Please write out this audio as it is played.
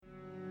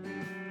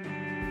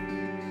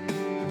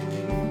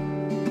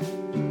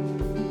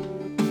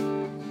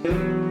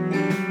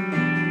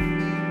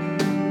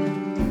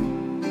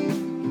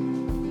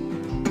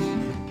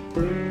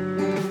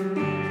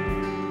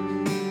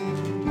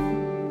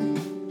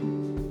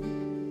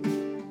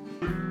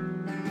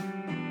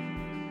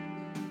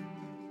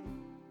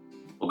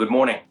Well, good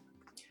morning.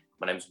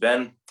 My name's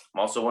Ben.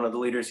 I'm also one of the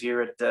leaders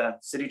here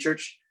at City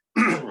Church.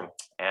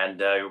 And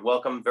you're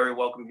welcome, very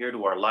welcome here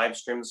to our live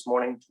stream this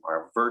morning, to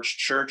our Verge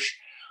Church.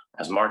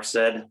 As Mark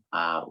said,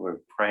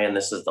 we're praying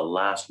this is the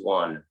last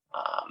one,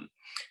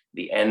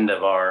 the end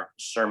of our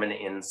Sermon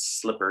in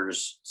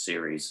Slippers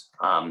series.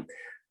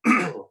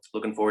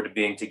 Looking forward to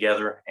being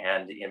together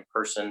and in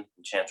person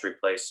in Chancery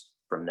Place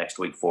from next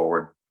week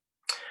forward.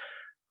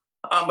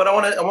 But I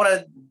want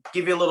to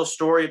give you a little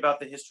story about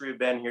the history of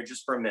Ben here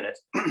just for a minute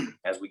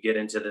as we get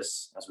into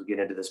this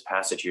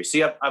passage here.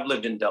 See, I've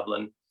lived in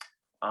Dublin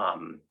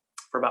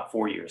for about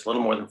 4 years, a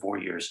little more than 4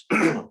 years.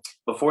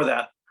 Before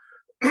that,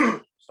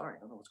 sorry, I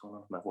don't know what's going on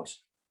with my voice.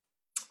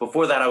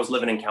 Before that, I was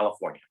living in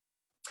California.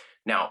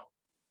 Now,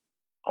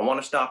 I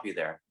want to stop you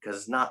there because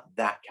it's not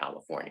that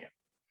California.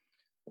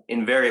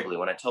 Invariably,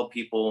 when I tell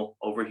people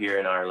over here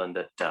in Ireland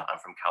that I'm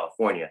from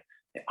California,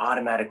 they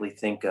automatically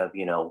think of,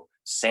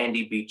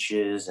 sandy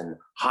beaches and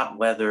hot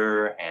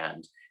weather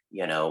and,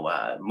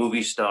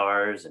 movie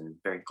stars and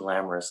very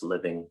glamorous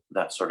living,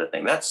 that sort of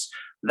thing. That's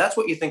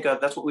what you think of.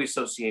 That's what we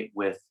associate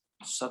with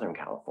Southern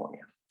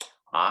California.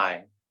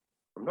 I,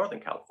 from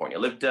Northern California,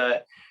 lived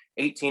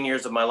 18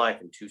 years of my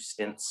life in 2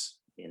 stints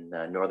in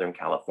Northern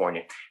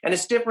California. And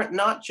it's different,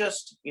 not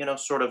just,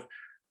 sort of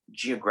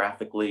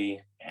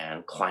geographically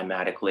and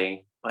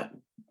climatically, but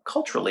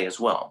culturally as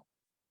well.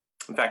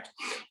 In fact,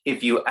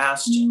 if you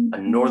asked a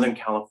Northern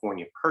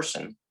California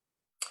person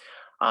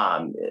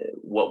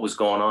what was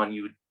going on,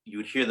 you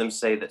would hear them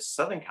say that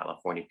Southern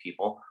California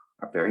people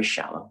are very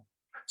shallow.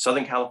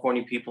 Southern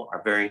California people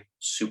are very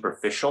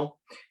superficial,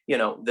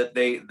 that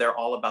they're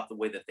all about the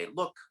way that they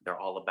look. They're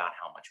all about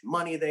how much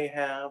money they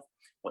have,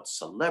 what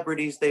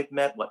celebrities they've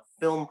met, what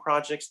film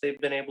projects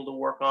they've been able to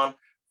work on,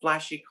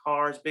 flashy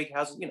cars, big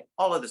houses,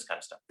 all of this kind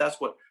of stuff.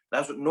 That's what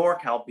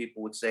NorCal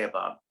people would say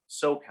about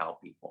SoCal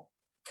people.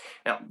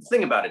 Now, the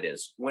thing about it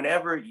is,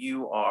 whenever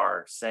you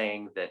are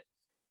saying that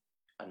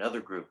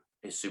another group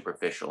is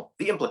superficial,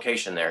 the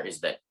implication there is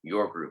that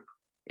your group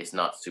is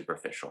not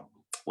superficial.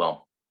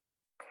 Well,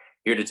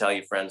 here to tell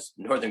you, friends,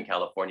 Northern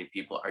California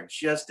people are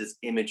just as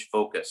image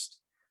focused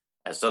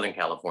as Southern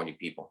California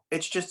people.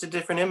 It's just a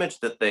different image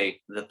that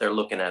they're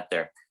looking at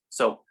there.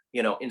 So,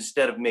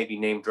 instead of maybe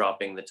name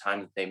dropping the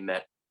time that they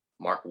met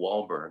Mark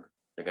Wahlberg,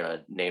 they're going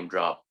to name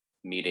drop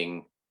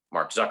meeting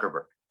Mark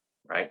Zuckerberg,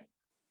 right?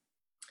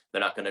 They're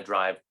not going to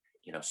drive,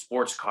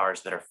 sports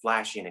cars that are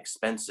flashy and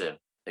expensive.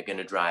 They're going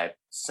to drive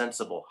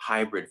sensible,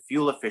 hybrid,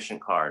 fuel-efficient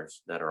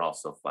cars that are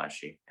also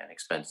flashy and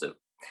expensive.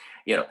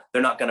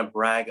 They're not going to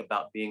brag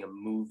about being a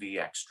movie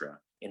extra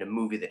in a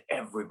movie that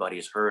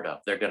everybody's heard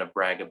of. They're going to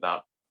brag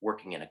about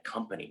working in a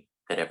company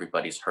that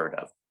everybody's heard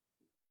of.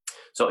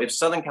 So if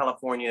Southern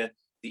California,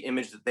 the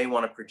image that they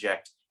want to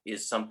project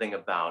is something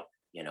about,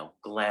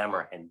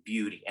 glamour and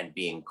beauty and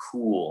being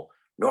cool,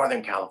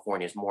 Northern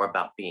California is more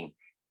about being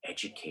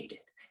educated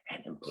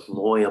and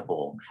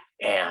employable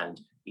and,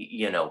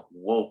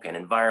 woke and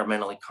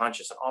environmentally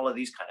conscious and all of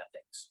these kind of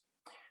things.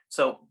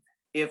 So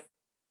if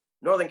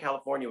Northern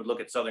California would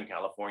look at Southern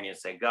California and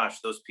say, gosh,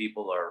 those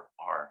people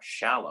are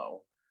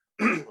shallow,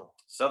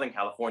 Southern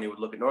California would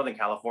look at Northern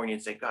California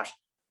and say, gosh,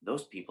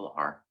 those people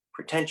are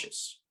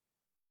pretentious.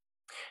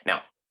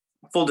 Now,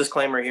 full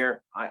disclaimer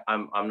here,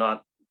 I'm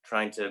not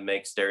trying to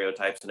make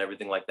stereotypes and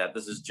everything like that.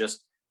 This is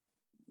just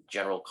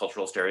general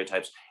cultural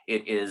stereotypes.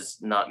 It is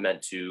not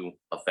meant to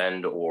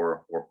offend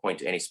or point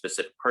to any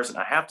specific person.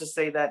 I have to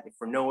say that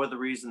for no other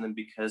reason than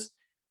because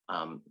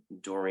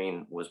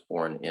Doreen was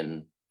born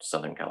in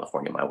Southern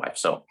California, my wife.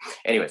 So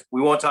anyways,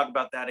 we won't talk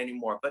about that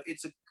anymore, but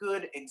it's a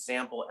good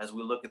example as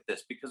we look at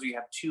this because we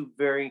have 2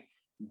 very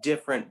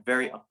different,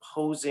 very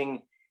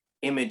opposing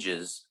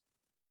images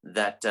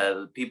that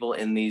people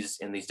in these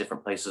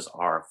different places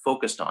are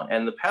focused on.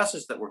 And the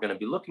passage that we're going to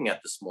be looking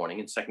at this morning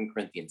in 2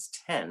 Corinthians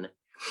 10,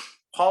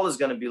 Paul is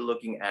going to be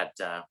looking at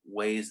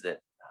ways that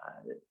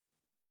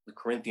the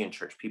Corinthian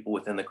church, people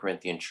within the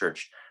Corinthian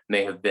church,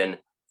 may have been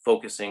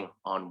focusing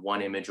on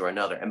one image or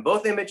another. And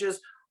both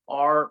images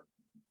are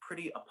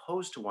pretty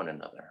opposed to one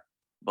another.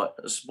 But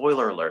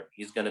spoiler alert,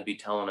 he's going to be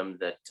telling them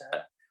that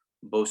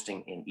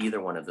boasting in either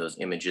one of those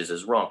images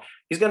is wrong.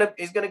 He's going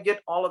to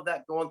get all of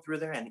that going through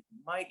there, and you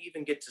might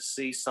even get to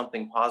see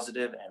something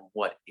positive and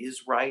what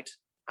is right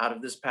out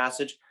of this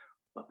passage.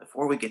 But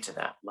before we get to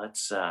that,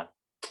 let's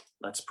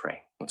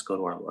pray. Let's go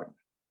to our Lord.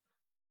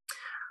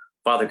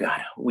 Father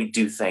God, we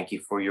do thank you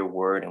for your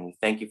word, and we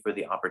thank you for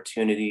the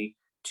opportunity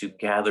to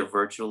gather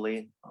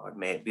virtually. Lord,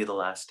 may it be the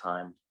last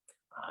time.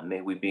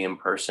 May we be in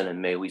person,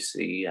 and may we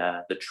see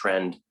the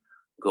trend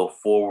go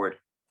forward,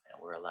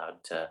 and we're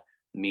allowed to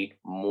meet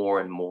more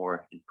and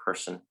more in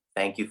person.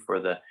 Thank you for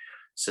the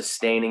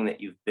sustaining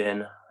that you've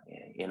been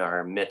in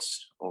our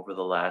midst over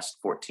the last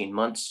 14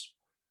 months.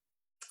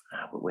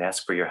 But we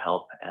ask for your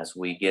help as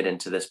we get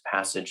into this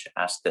passage.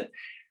 Ask that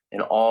in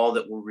all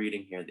that we're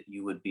reading here, that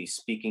you would be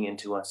speaking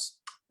into us,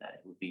 that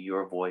it would be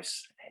your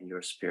voice and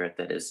your spirit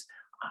that is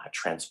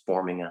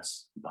transforming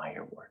us by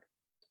your word.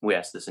 We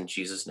ask this in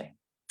Jesus' name.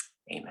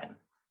 Amen.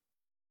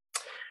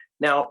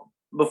 Now,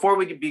 Before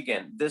we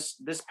begin, this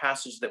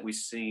passage that we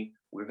see,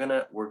 we're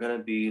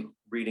gonna be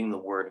reading the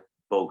word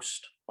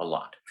boast a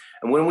lot.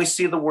 And when we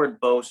see the word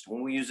boast,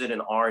 when we use it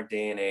in our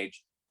day and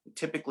age, it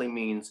typically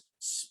means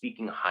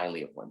speaking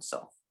highly of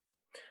oneself.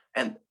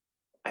 And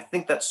I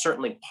think that's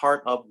certainly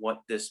part of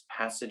what this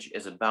passage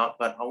is about,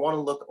 but I want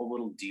to look a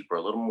little deeper,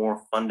 a little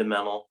more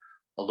fundamental,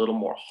 a little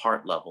more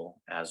heart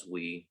level as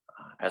we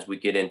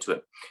get into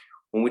it.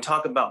 When we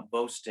talk about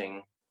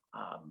boasting,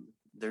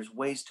 there's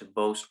ways to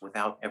boast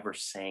without ever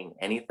saying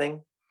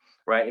anything,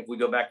 right? If we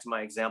go back to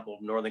my example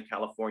of Northern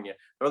California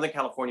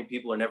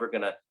people are never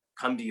going to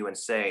come to you and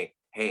say,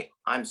 "Hey,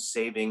 I'm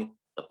saving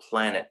the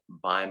planet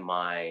by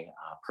my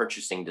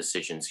purchasing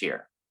decisions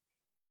here."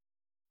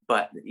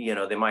 But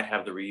they might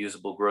have the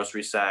reusable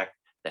grocery sack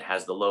that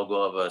has the logo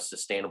of a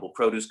sustainable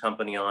produce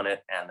company on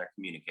it, and they're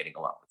communicating a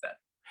lot with that.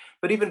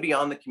 But even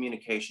beyond the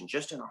communication,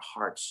 just in our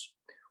hearts,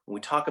 when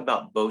we talk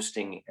about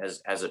boasting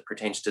as it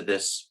pertains to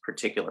this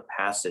particular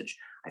passage,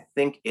 I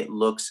think it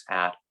looks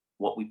at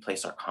what we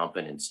place our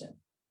confidence in,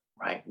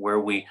 right? Where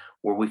we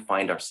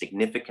find our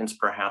significance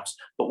perhaps,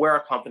 but where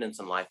our confidence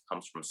in life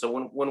comes from. So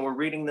when we're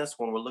reading this,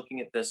 when we're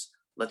looking at this,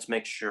 let's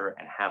make sure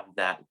and have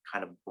that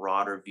kind of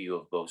broader view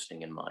of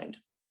boasting in mind.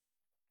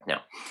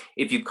 Now,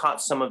 if you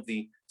caught some of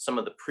the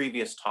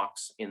previous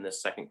talks in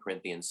this Second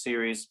Corinthians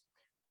series,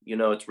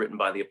 it's written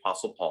by the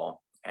Apostle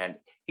Paul, and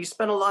he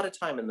spent a lot of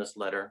time in this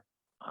letter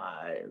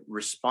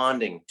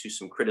responding to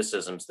some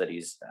criticisms that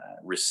he's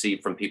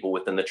received from people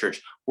within the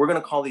church. We're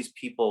going to call these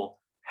people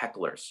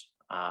hecklers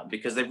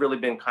because they've really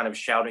been kind of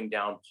shouting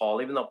down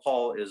Paul, even though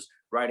Paul is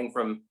writing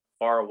from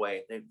far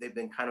away. They've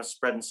been kind of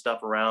spreading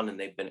stuff around, and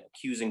they've been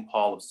accusing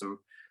Paul of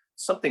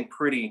something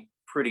pretty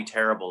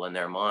terrible in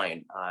their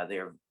mind.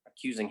 They're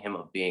accusing him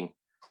of being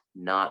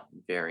not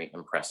very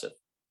impressive.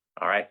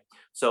 All right.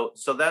 So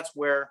that's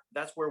where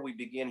we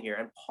begin here.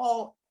 And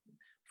Paul,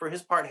 for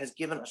his part, has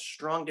given a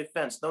strong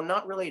defense, though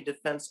not really a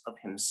defense of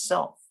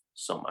himself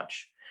so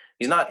much.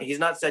 He's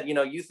not said,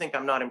 you think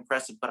I'm not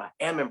impressive, but I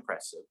am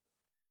impressive.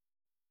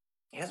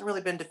 He hasn't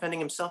really been defending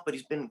himself, but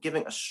he's been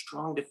giving a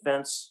strong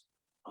defense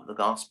of the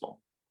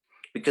gospel,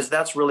 because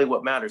that's really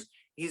what matters.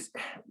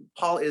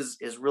 Paul is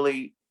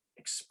really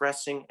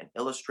expressing and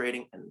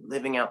illustrating and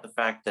living out the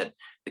fact that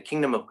the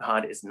kingdom of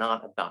God is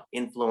not about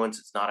influence.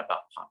 It's not about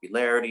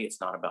popularity. It's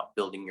not about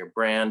building your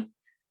brand,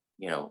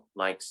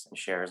 likes and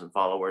shares and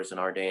followers in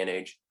our day and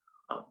age,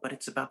 but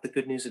it's about the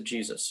good news of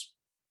Jesus.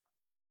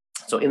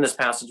 So in this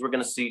passage, we're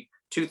going to see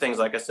two things,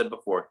 like I said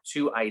before,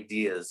 two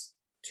ideas,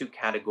 two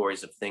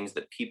categories of things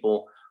that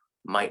people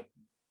might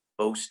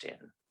boast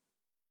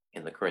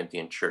in the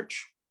Corinthian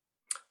church.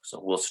 So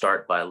we'll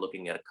start by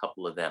looking at a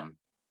couple of them.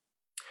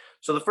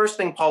 So the first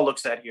thing Paul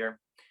looks at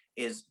here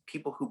is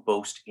people who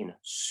boast in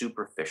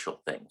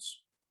superficial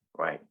things,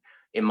 right?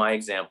 In my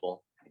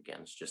example, again,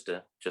 it's just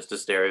a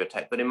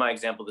stereotype, but in my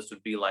example, this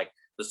would be like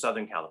the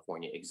Southern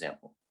California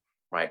example,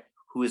 right?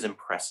 Who is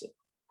impressive?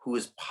 Who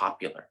is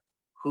popular?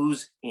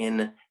 Who's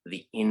in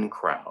the in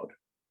crowd,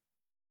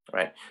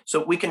 right?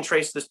 So we can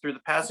trace this through the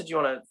passage. You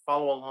want to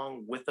follow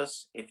along with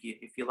us if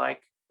you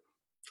like.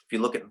 If you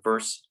look at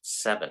verse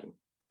 7,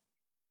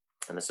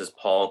 and this is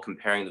Paul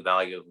comparing the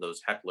value of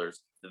those hecklers,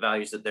 the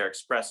values that they're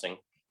expressing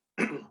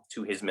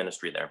to his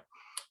ministry there.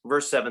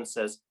 Verse 7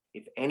 says,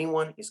 "If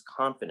anyone is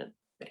confident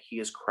that he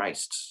is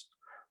Christ's,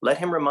 let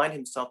him remind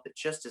himself that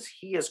just as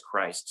he is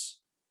Christ's,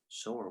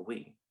 so are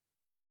we."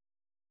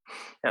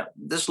 Now,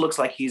 this looks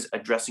like he's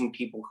addressing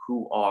people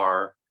who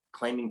are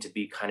claiming to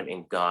be kind of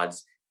in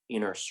God's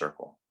inner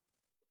circle,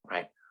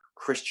 right?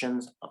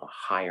 Christians of a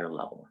higher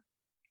level.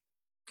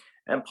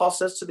 And Paul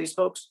says to these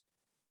folks,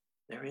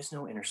 there is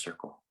no inner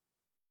circle.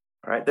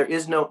 All right,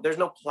 there's no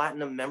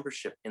platinum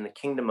membership in the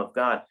kingdom of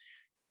God.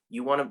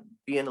 You want to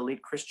be an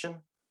elite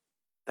Christian?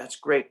 That's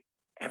great.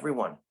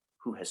 Everyone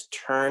who has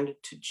turned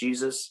to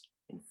Jesus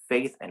in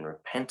faith and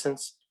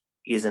repentance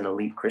is an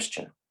elite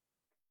Christian.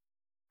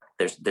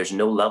 There's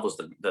no levels.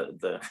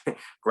 The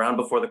ground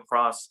before the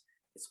cross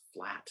is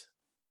flat.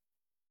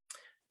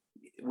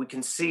 We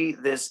can see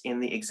this in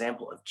the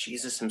example of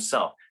Jesus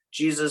himself.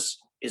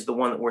 Jesus is the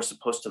one that we're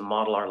supposed to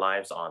model our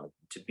lives on.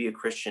 To be a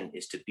Christian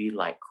is to be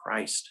like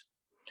Christ.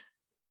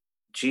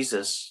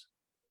 Jesus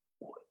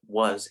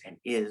was and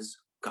is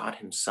God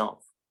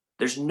himself.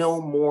 There's no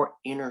more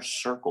inner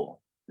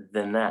circle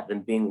than that,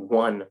 than being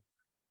one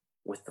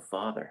with the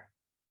Father.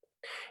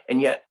 And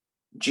yet,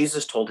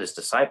 Jesus told his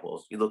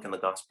disciples, you look in the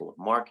Gospel of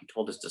Mark, he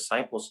told his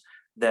disciples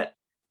that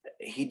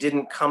he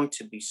didn't come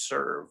to be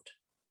served,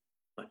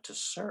 but to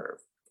serve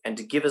and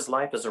to give his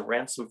life as a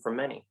ransom for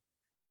many.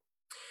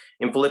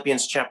 In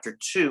Philippians chapter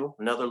 2,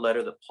 another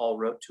letter that Paul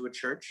wrote to a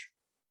church,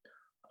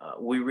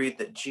 we read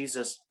that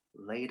Jesus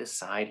laid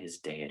aside his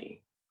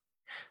deity,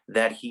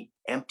 that he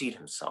emptied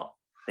himself,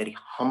 that he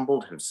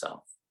humbled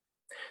himself.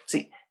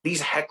 See,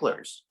 these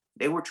hecklers,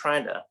 they were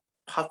trying to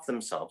puff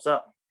themselves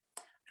up.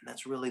 And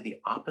that's really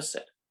the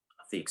opposite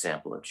of the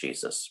example of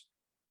Jesus.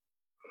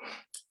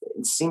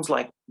 It seems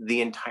like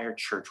the entire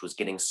church was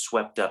getting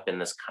swept up in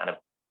this kind of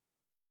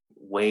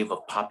wave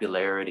of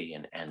popularity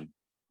and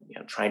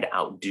trying to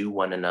outdo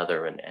one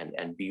another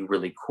and be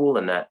really cool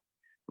in that.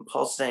 And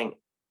Paul's saying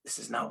this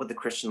is not what the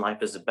Christian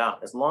life is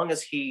about. As long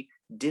as he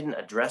didn't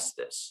address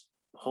this,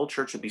 the whole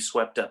church would be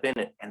swept up in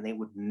it and they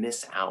would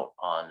miss out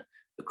on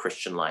the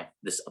Christian life,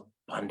 this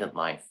abundant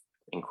life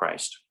in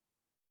Christ.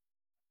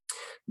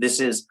 This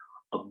is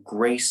a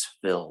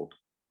grace-filled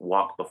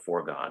walk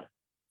before God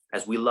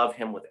as we love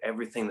him with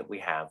everything that we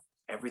have,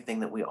 everything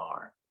that we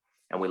are,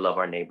 and we love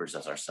our neighbors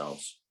as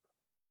ourselves.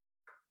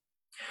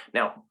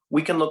 Now,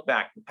 we can look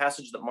back, the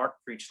passage that Mark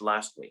preached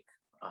last week.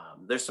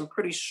 There's some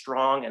pretty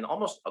strong and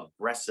almost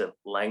aggressive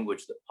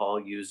language that Paul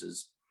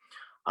uses.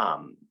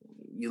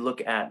 You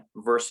look at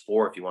verse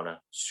 4, if you want to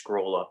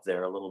scroll up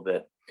there a little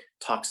bit,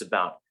 talks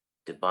about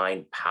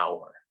divine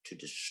power to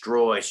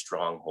destroy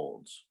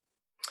strongholds.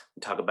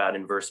 We talk about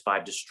in verse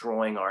 5,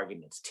 destroying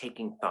arguments,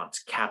 taking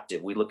thoughts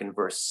captive. We look in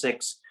verse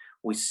 6,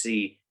 we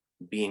see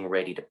being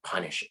ready to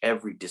punish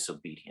every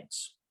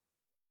disobedience.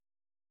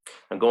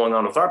 And going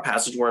on with our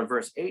passage, we're in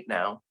verse 8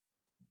 now.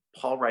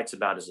 Paul writes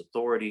about his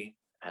authority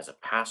as a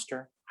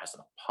pastor, as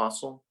an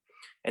apostle,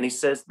 and he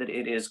says that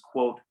it is,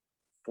 quote,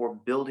 for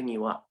building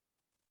you up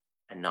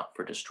and not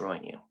for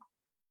destroying you.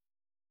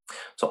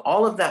 So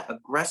all of that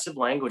aggressive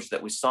language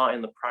that we saw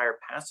in the prior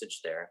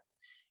passage there,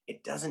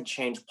 it doesn't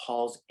change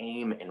Paul's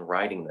aim in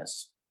writing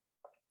this.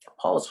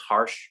 Paul is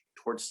harsh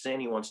towards sin.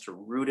 He wants to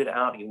root it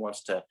out. He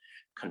wants to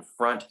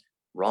confront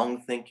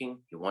wrong thinking.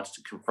 He wants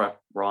to confront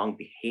wrong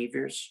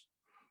behaviors.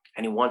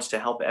 And he wants to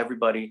help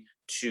everybody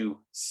to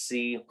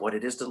see what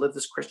it is to live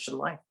this Christian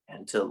life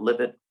and to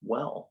live it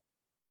well.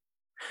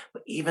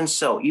 But even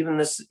so, even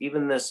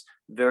this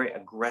very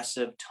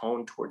aggressive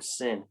tone towards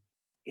sin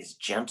is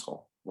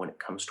gentle when it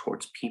comes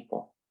towards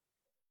people.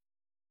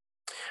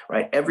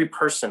 Right? Every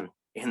person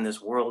in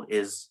this world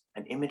is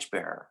an image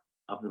bearer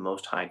of the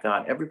Most High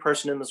God. Every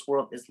person in this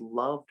world is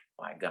loved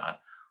by God.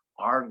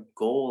 Our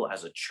goal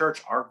as a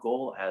church, our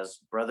goal as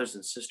brothers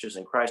and sisters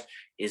in Christ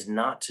is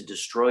not to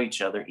destroy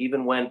each other,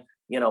 even when,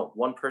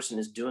 one person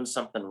is doing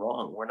something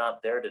wrong. We're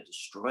not there to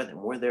destroy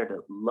them. We're there to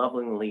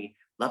lovingly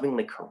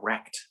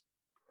correct.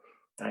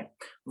 Right?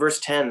 Verse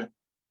 10,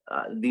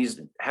 these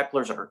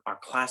hecklers are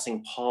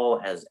classing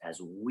Paul as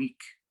weak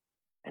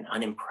and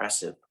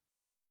unimpressive.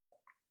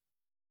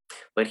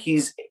 But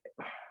he's,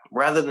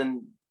 rather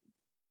than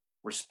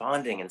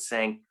responding and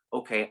saying,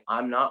 okay,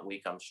 I'm not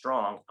weak, I'm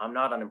strong, I'm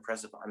not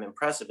unimpressive, I'm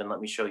impressive, and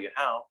let me show you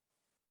how.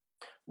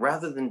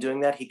 Rather than doing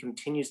that, he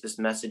continues this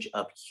message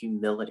of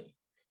humility.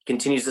 He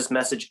continues this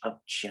message of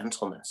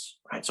gentleness,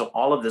 right? So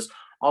all of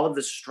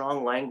this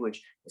strong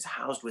language is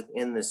housed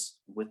within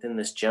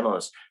this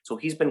gentleness. So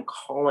he's been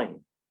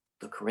calling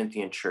the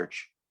Corinthian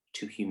church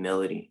to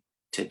humility,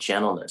 to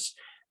gentleness.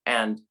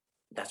 And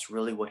that's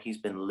really what he's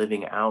been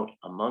living out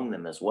among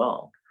them as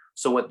well.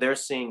 So what they're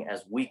seeing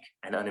as weak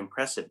and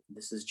unimpressive,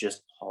 this is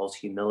just Paul's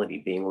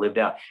humility being lived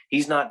out.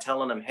 He's not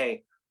telling them,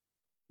 hey,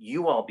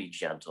 you all be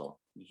gentle,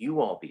 you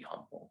all be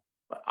humble,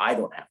 but I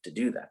don't have to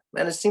do that.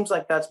 And it seems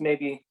like that's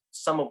maybe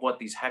some of what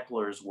these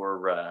hecklers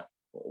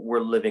were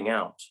living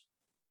out.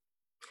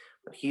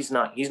 But he's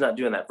not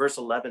doing that. Verse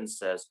 11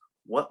 says,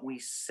 what we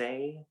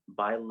say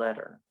by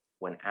letter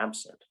when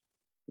absent,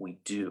 we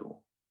do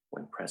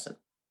when present.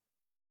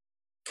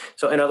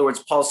 So in other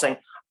words, Paul's saying,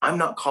 I'm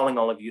not calling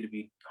all of you to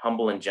be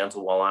humble and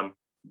gentle while I'm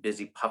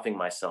busy puffing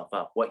myself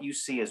up. What you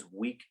see as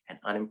weak and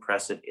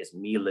unimpressive is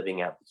me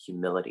living out the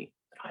humility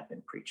that I've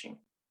been preaching.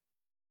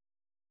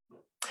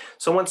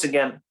 So once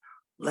again,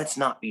 let's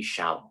not be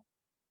shallow.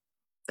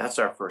 That's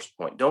our first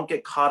point. Don't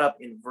get caught up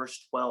in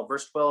verse 12.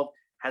 Verse 12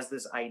 has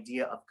this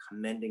idea of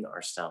commending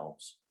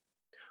ourselves.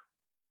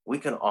 We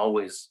can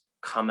always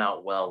come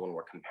out well when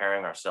we're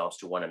comparing ourselves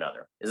to one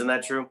another. Isn't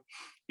that true?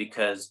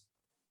 Because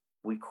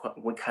we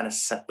kind of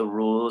set the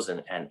rules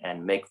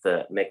and make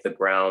the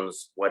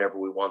grounds whatever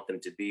we want them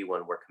to be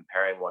when we're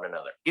comparing one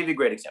another. Give you a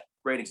great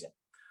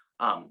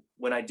example.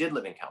 When I did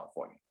live in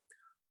California,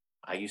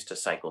 I used to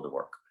cycle to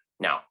work.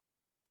 Now,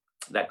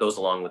 that goes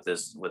along with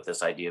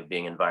this idea of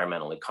being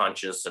environmentally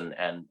conscious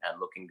and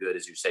looking good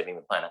as you're saving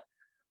the planet.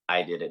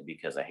 I did it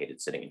because I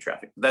hated sitting in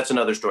traffic. That's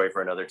another story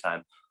for another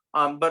time.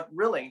 But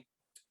really,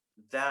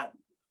 that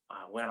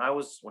when I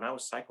was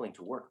cycling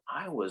to work,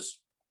 I was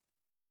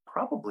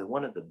probably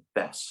one of the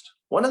best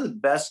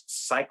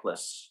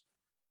cyclists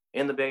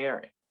in the Bay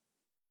Area.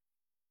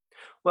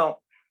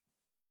 Well,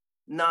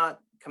 not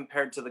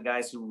compared to the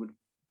guys who would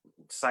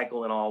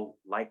cycle in all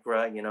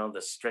Lycra,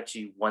 the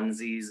stretchy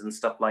onesies and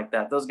stuff like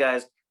that. Those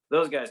guys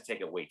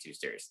take it way too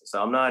seriously.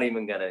 So I'm not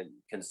even going to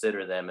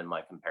consider them in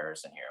my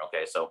comparison here.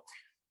 Okay. So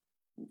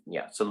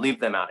yeah, so leave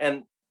them out.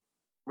 And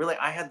really,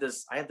 I had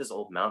this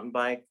old mountain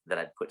bike that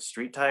I'd put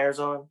street tires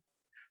on.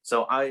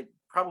 So I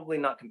probably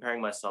not comparing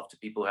myself to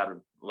people who had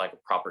like a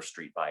proper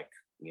street bike,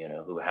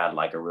 who had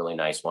like a really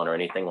nice one or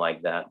anything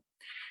like that.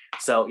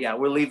 So yeah,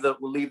 we'll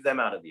leave them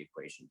out of the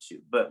equation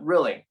too. But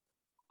really,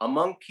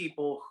 among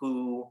people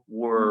who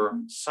were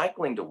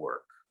cycling to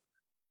work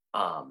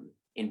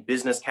in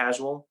business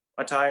casual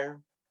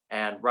attire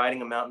and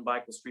riding a mountain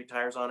bike with street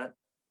tires on it,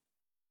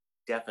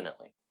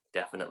 definitely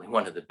definitely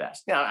one of the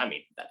best. Now, I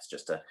mean, that's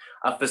just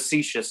a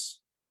facetious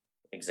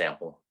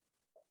example.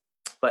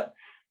 But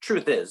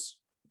truth is,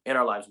 in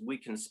our lives, we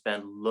can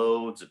spend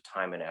loads of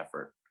time and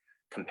effort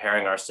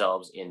comparing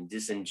ourselves in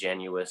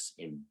disingenuous,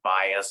 in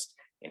biased,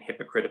 in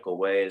hypocritical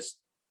ways.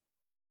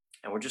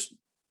 And we're just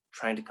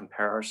trying to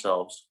compare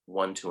ourselves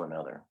one to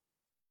another.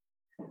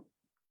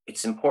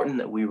 It's important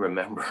that we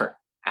remember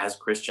as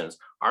Christians,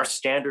 our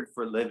standard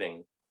for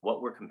living,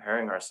 what we're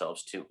comparing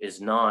ourselves to, is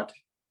not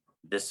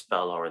this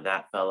fellow or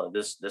that fellow,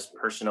 this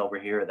person over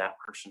here, that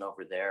person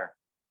over there.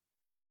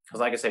 Because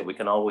like I say, we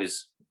can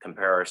always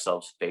compare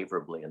ourselves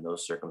favorably in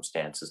those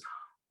circumstances.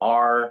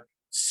 Our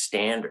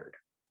standard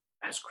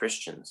as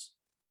Christians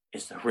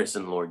is the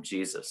risen Lord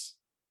Jesus.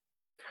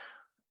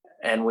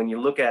 And when you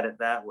look at it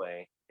that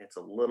way, it's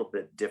a little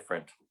bit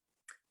different.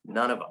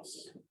 None of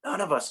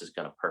us is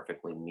going to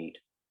perfectly meet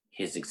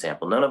his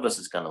example. None of us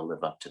is going to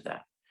live up to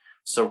that.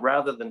 So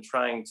rather than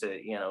trying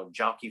to,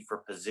 jockey for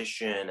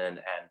position and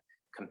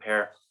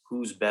compare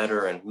who's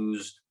better and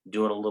who's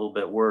doing a little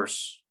bit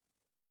worse,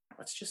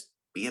 let's just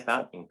be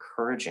about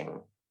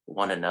encouraging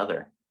one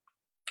another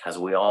as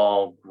we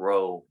all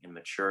grow in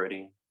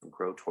maturity and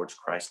grow towards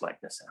Christ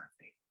likeness in our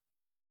faith.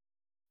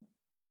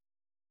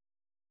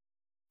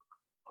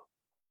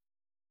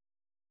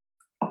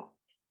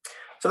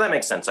 So that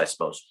makes sense, I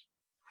suppose.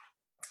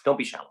 Don't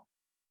be shallow.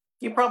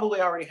 You probably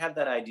already had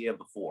that idea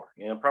before.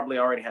 Probably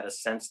already had a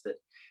sense that,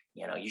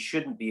 you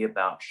shouldn't be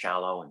about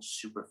shallow and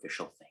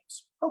superficial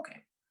things.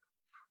 Okay.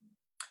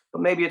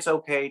 But maybe it's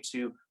okay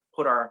to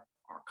put our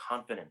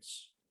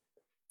confidence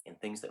in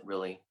things that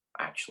really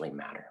actually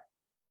matter.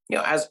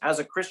 As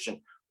a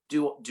Christian,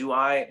 do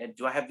I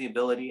have the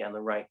ability and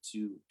the right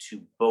to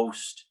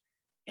boast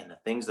in the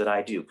things that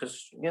I do?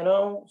 Because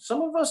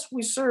some of us,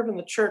 we serve in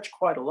the church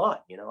quite a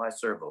lot. I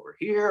serve over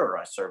here or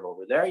I serve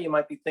over there. You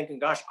might be thinking,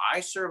 gosh,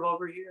 I serve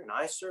over here and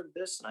I serve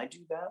this and I do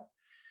that.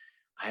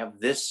 I have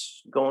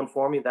this going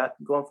for me, that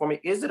going for me.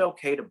 Is it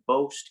okay to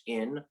boast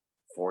in,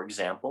 for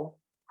example,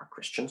 our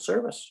Christian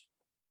service?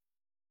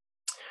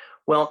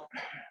 Well,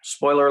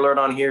 spoiler alert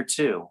on here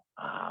too.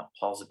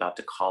 Paul's about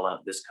to call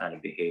out this kind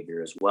of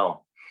behavior as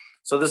well.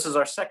 So this is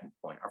our second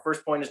point. Our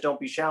first point is don't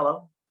be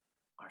shallow.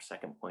 Our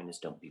second point is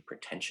don't be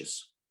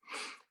pretentious.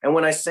 And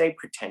when I say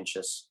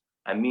pretentious,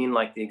 I mean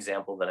like the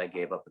example that I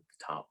gave up at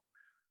the top.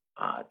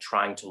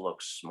 Trying to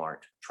look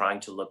smart, trying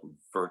to look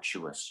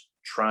virtuous,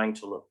 trying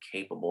to look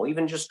capable,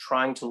 even just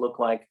trying to look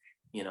like,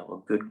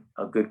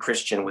 a good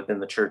Christian within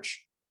the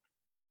church.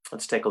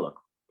 Let's take a look.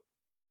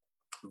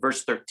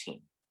 Verse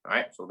 13. All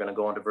right, so we're going to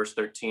go on to verse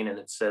 13, and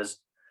it says,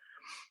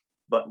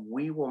 "But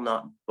we will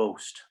not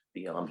boast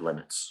beyond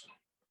limits,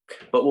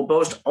 but will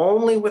boast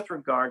only with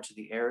regard to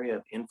the area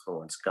of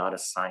influence God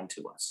assigned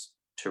to us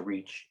to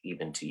reach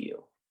even to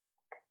you."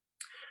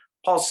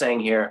 Paul's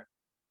saying here,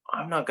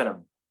 I'm not going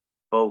to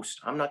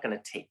boast. I'm not going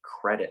to take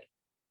credit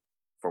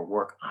for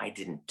work I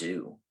didn't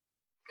do.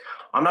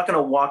 I'm not going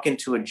to walk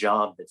into a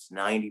job that's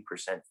 90%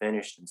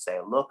 finished and say,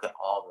 look at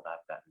all that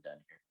I've gotten done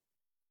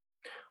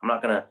here. I'm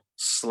not going to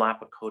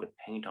slap a coat of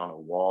paint on a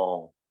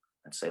wall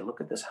and say, look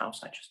at this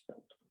house I just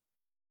built.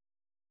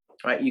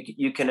 All right?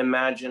 You can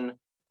imagine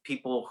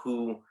people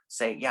who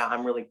say, yeah,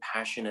 I'm really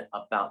passionate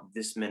about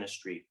this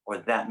ministry or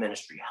that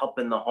ministry,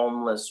 helping the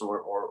homeless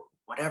or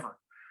whatever.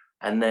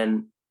 And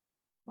then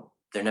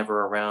they're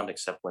never around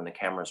except when the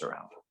cameras are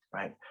out,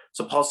 right?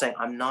 So Paul's saying,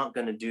 I'm not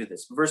going to do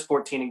this. Verse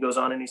 14, he goes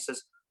on and he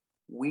says,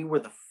 we were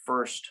the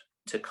first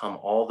to come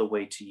all the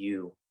way to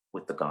you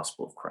with the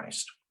gospel of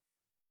Christ.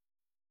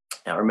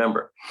 Now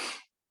remember,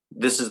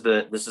 this is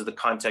the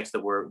context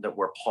that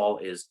where Paul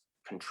is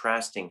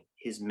contrasting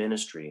his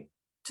ministry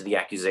to the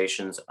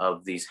accusations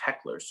of these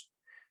hecklers.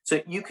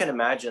 So you can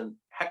imagine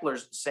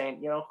hecklers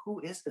saying, who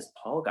is this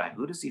Paul guy?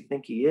 Who does he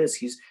think he is?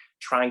 He's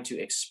trying to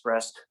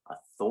express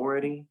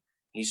authority.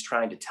 He's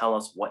trying to tell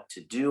us what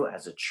to do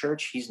as a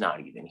church. He's not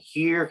even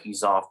here.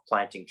 He's off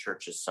planting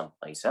churches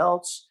someplace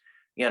else.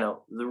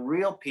 The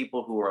real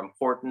people who are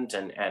important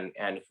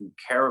and who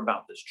care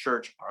about this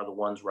church are the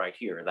ones right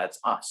here. That's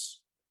us.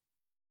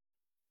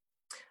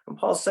 And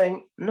Paul's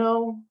saying,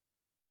 no,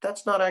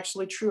 that's not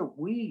actually true.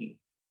 We,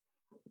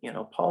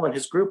 Paul and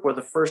his group were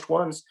the first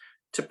ones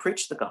to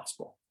preach the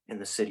gospel in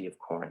the city of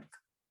Corinth.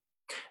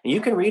 And you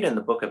can read in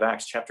the book of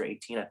Acts, chapter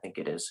 18, I think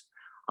it is,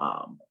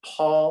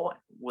 Paul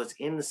was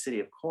in the city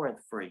of Corinth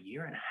for a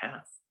year and a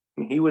half.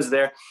 He was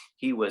there.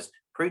 He was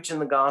preaching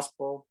the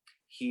gospel.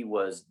 He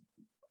was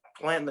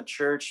planting the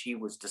church. He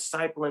was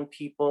discipling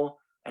people.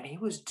 And he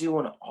was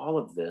doing all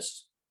of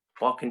this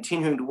while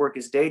continuing to work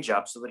his day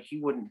job so that he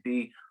wouldn't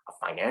be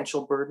a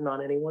financial burden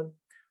on anyone.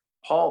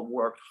 Paul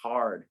worked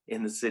hard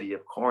in the city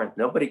of Corinth.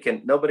 Nobody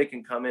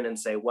can come in and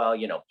say, well,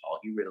 Paul,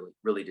 he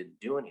really didn't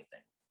do anything.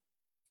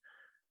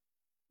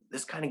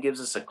 This kind of gives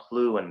us a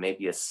clue and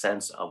maybe a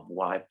sense of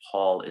why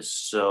Paul is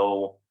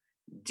so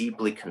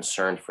deeply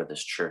concerned for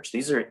this church.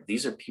 These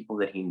are people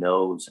that he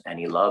knows and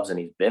he loves and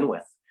he's been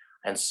with.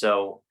 And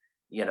so,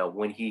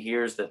 when he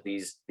hears that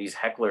these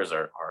hecklers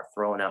are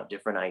throwing out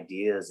different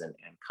ideas and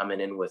coming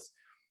in with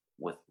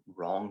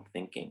wrong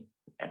thinking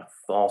and a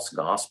false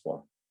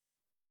gospel,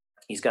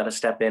 he's got to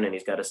step in and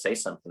he's got to say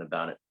something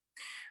about it.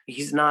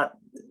 He's not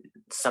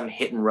some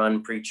hit and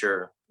run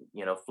preacher,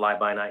 fly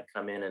by night,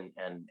 come in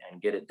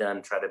and get it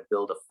done, try to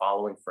build a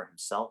following for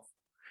himself.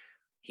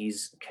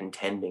 He's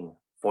contending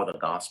for the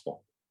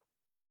gospel,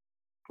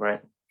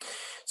 right?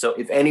 So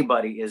if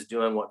anybody is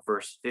doing what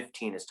verse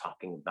 15 is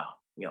talking about,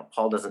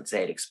 Paul doesn't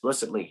say it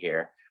explicitly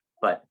here,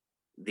 but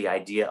the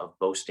idea of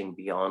boasting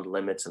beyond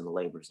limits and the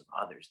labors of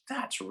others,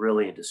 that's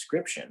really a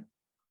description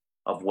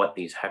of what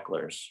these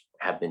hecklers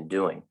have been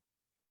doing.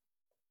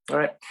 All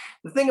right.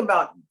 The thing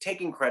about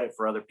taking credit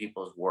for other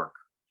people's work,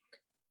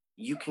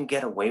 you can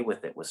get away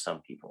with it with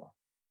some people.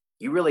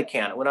 You really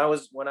can. When I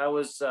was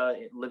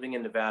living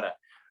in Nevada,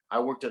 I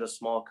worked at a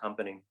small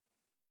company,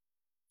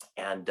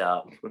 and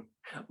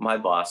my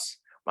boss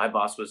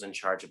was in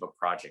charge of a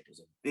project. It was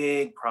a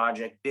big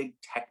project, big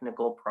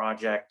technical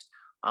project.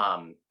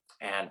 And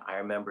I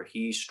remember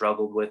he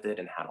struggled with it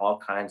and had all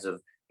kinds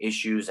of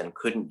issues and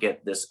couldn't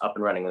get this up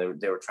and running.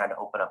 They were trying to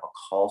open up a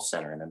call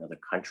center in another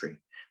country.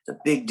 It's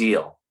a big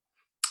deal.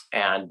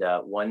 And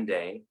one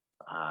day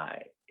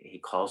he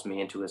calls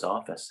me into his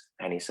office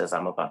and he says,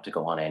 I'm about to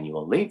go on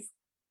annual leave.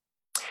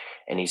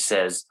 And he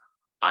says,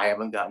 I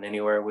haven't gotten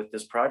anywhere with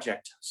this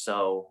project,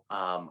 so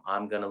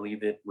I'm going to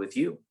leave it with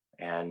you.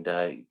 And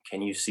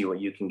can you see what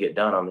you can get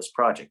done on this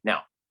project?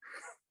 Now,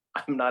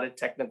 I'm not a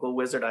technical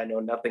wizard. I know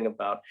nothing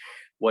about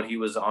what he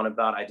was on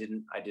about. I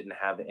didn't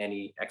have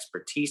any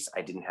expertise.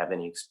 I didn't have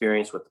any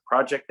experience with the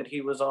project that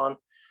he was on.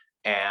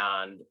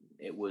 And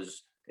it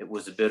was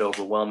a bit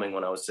overwhelming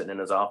when I was sitting in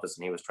his office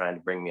and he was trying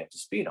to bring me up to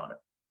speed on it.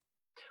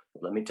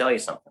 But let me tell you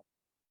something.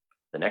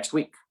 The next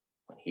week,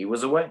 when he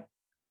was away,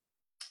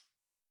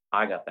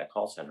 I got that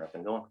call center up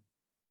and going.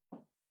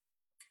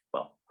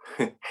 Well,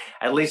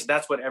 at least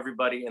that's what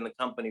everybody in the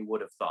company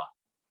would have thought.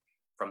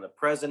 From the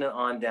president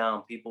on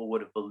down, people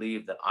would have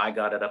believed that I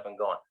got it up and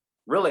going.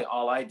 Really,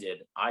 all I did,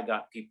 I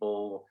got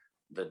people,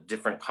 the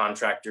different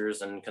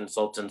contractors and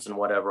consultants and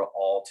whatever,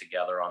 all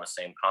together on a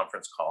same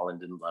conference call and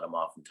didn't let them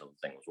off until the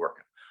thing was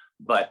working.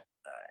 But,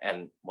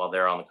 and while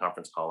they're on the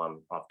conference call,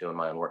 I'm off doing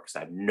my own work because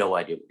I have no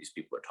idea what these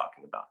people are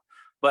talking about.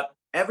 But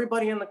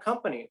everybody in the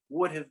company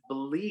would have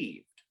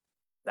believed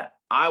that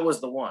I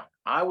was the one.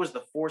 I was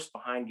the force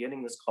behind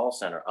getting this call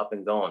center up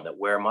and going, that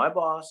where my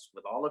boss,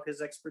 with all of his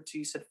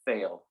expertise, had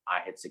failed, I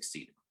had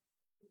succeeded.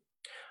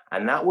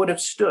 And that would have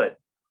stood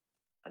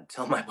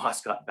until my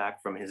boss got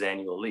back from his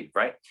annual leave,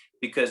 right?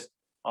 Because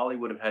all he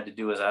would have had to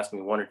do is ask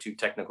me one or two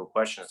technical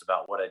questions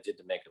about what I did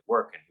to make it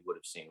work, and he would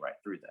have seen right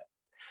through that.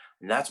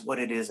 And that's what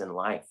it is in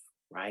life,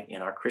 right?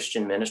 In our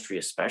Christian ministry,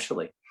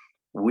 especially,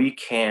 we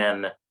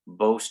can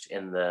boast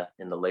in the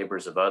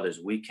labors of others.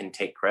 We can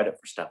take credit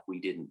for stuff we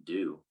didn't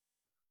do.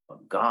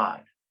 But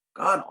God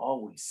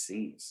always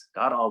sees.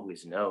 God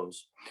always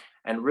knows.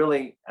 And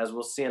really, as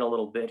we'll see in a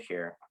little bit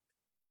here,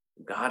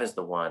 God is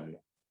the one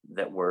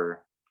that we're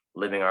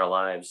living our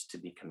lives to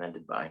be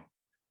commended by.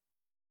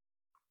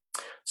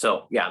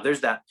 So yeah,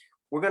 there's that.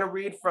 We're going to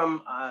read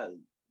from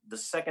the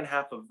second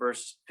half of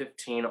verse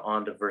 15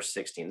 on to verse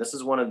 16. This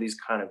is one of these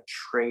kind of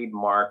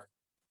trademark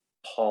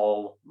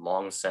Paul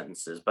long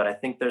sentences, but I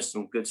think there's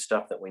some good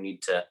stuff that we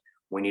need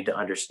to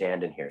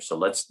understand in here. So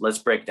let's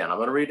break down. I'm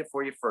going to read it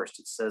for you first.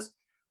 It says,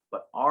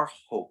 "But our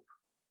hope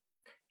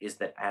is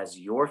that as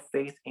your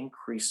faith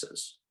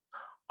increases,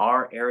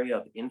 our area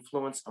of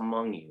influence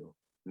among you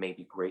may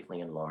be greatly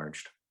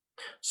enlarged,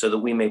 so that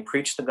we may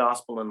preach the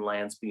gospel in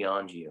lands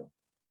beyond you,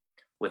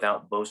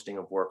 without boasting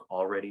of work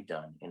already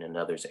done in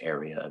another's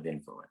area of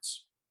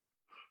influence."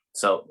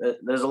 So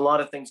there's a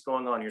lot of things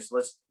going on here. So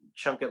let's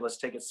chunk it. Let's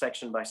take it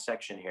section by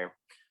section here.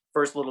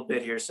 First little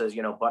bit here says,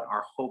 but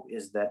our hope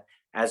is that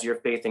as your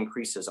faith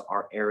increases,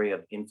 our area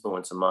of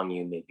influence among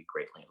you may be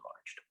greatly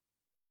enlarged.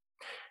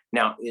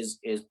 Now,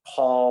 is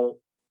Paul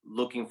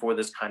looking for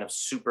this kind of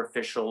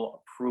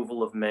superficial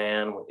approval of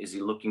man? Is he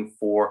looking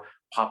for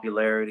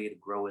popularity to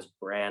grow his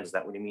brand? Is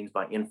that what he means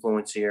by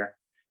influence here?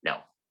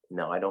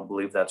 No, I don't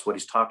believe that's what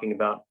he's talking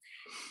about.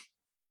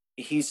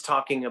 He's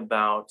talking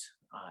about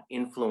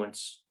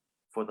influence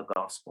for the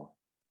gospel.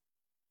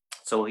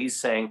 So he's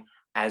saying,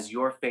 as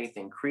your faith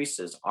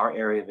increases, our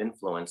area of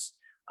influence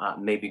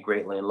may be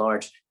greatly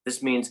enlarged.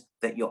 This means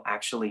that you'll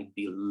actually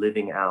be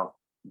living out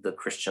the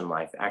Christian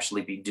life,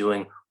 actually be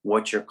doing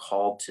what you're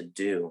called to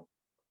do,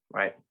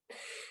 right?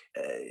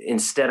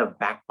 Instead of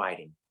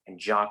backbiting and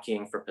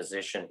jockeying for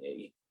position,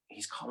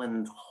 he's calling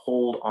them to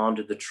hold on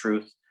to the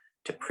truth,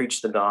 to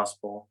preach the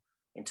gospel,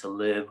 and to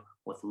live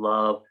with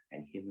love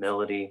and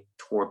humility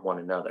toward one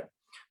another.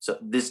 So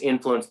this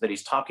influence that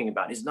he's talking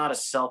about is not a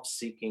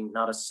self-seeking,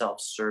 not a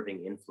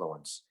self-serving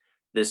influence.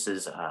 This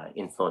is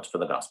influence for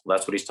the gospel.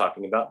 That's what he's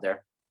talking about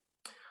there.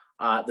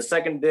 The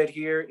second bit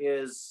here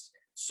is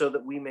so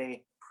that we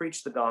may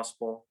preach the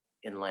gospel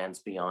in lands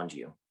beyond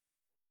you.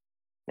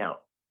 Now,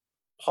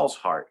 Paul's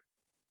heart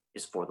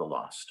is for the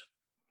lost.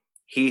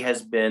 He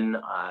has been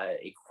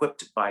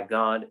equipped by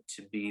God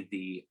to be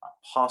the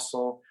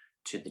apostle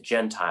to the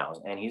Gentiles.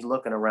 And he's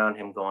looking around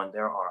him going,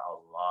 there are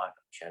a lot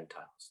of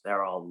Gentiles. There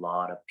are a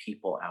lot of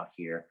people out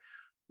here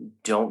who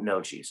don't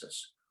know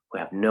Jesus, who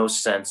have no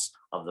sense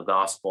of the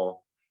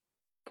gospel.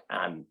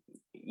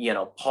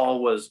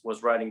 Paul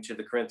was writing to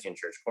the Corinthian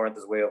church. Corinth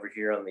is way over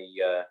here on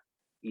the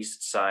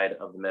east side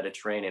of the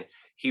Mediterranean.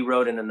 He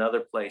wrote in another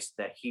place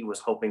that he was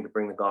hoping to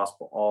bring the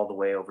gospel all the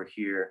way over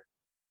here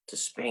to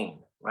Spain,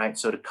 right?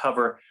 So to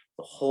cover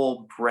the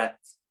whole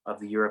breadth of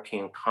the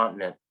European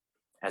continent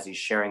as he's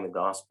sharing the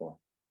gospel.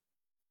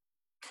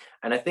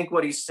 And I think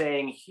what he's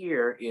saying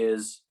here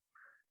is,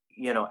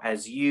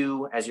 as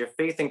your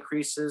faith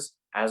increases,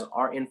 as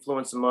our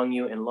influence among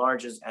you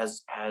enlarges,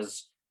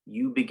 as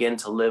you begin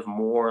to live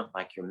more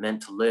like you're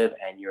meant to live,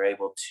 and you're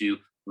able to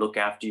look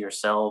after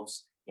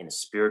yourselves in a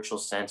spiritual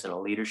sense, in a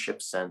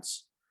leadership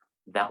sense,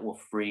 that will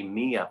free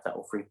me up, that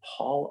will free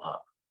Paul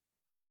up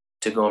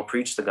to go and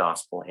preach the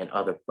gospel in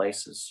other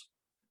places.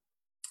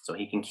 So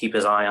he can keep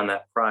his eye on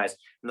that prize.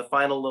 And the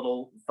final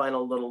little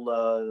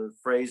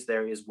phrase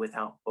there is,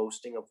 without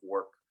boasting of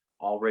work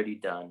already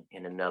done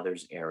in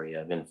another's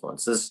area of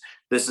influence. This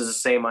is the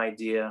same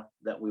idea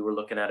that we were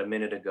looking at a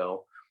minute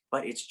ago,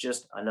 but it's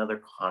just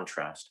another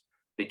contrast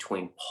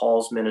between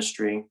Paul's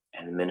ministry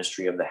and the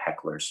ministry of the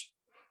hecklers,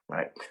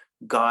 right?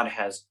 God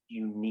has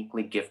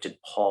uniquely gifted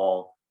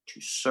Paul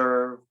to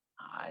serve,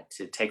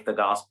 to take the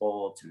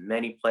gospel to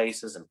many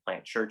places and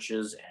plant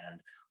churches and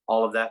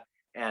all of that.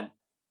 And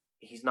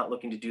he's not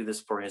looking to do this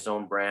for his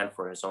own brand,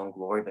 for his own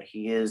glory, but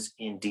he is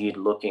indeed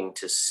looking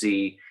to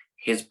see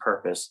his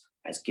purpose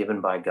as given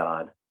by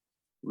God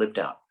lived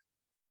out.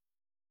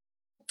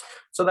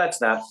 So that's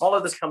that. All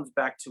of this comes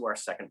back to our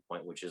second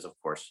point, which is, of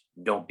course,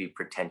 don't be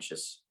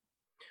pretentious.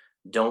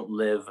 Don't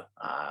live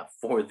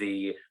for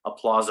the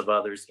applause of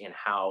others in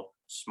how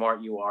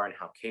smart you are and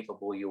how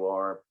capable you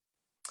are.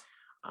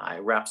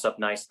 It wraps up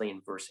nicely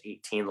in verse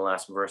 18, the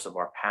last verse of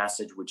our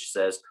passage, which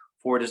says,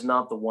 "For it is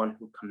not the one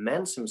who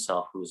commends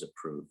himself who is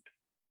approved,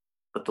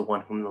 but the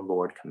one whom the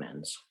Lord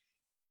commends."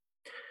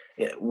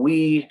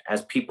 We,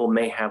 as people,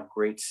 may have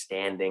great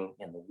standing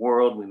in the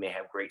world. We may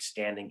have great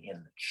standing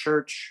in the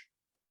church.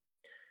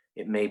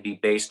 It may be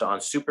based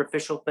on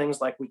superficial things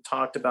like we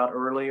talked about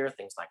earlier,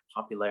 things like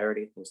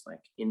popularity, things like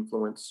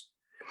influence.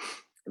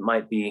 It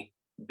might be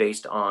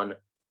based on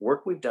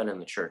work we've done in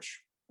the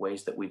church,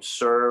 ways that we've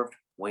served,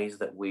 ways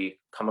that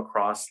we come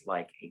across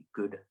like a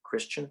good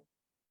Christian.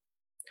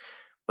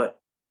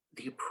 But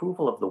the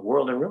approval of the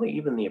world, and really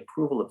even the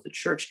approval of the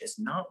church, is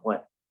not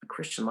what the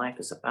Christian life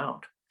is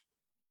about.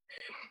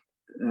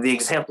 The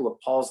example of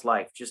Paul's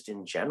life, just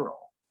in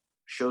general,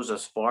 shows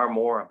us far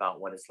more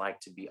about what it's like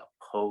to be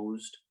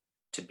opposed,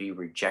 to be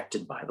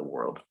rejected by the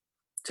world,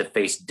 to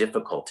face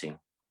difficulty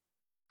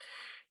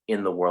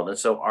in the world. And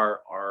so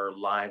our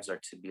lives are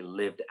to be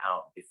lived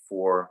out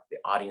before the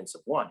audience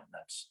of one, and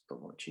that's the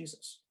Lord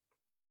Jesus.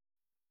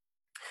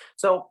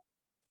 So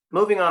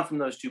moving on from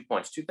those 2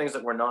 points, 2 things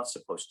that we're not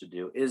supposed to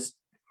do is,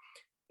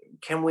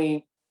 can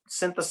we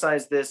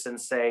synthesize this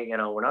and say,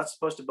 we're not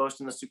supposed to boast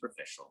in the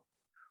superficial.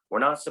 We're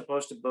not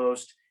supposed to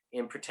boast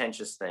in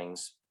pretentious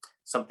things,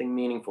 something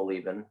meaningful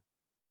even.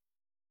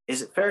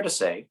 Is it fair to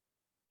say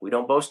we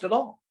don't boast at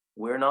all?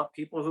 We're not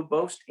people who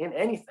boast in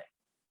anything.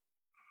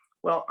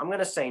 Well, I'm going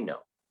to say no.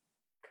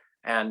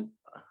 And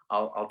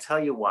I'll tell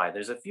you why.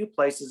 There's a few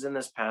places in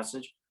this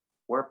passage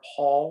where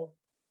Paul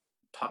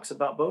talks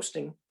about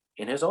boasting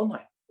in his own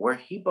life, where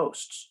he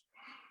boasts.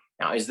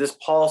 Now, is this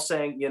Paul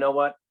saying, you know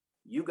what?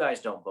 You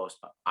guys don't boast,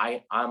 but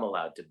I'm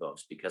allowed to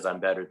boast because I'm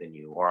better than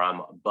you or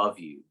I'm above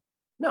you?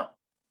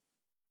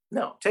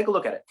 No. Take a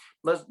look at it.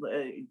 Let's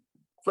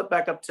flip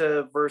back up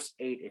to verse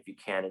 8 if you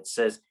can. It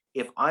says,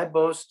 "If I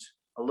boast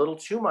a little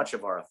too much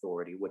of our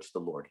authority, which the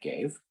Lord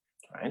gave,"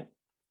 right?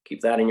 Keep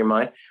that in your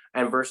mind.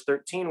 And verse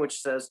 13, which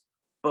says,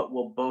 "But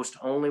will boast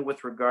only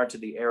with regard to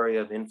the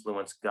area of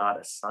influence God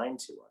assigned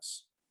to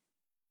us."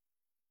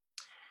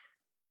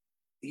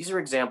 These are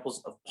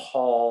examples of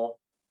Paul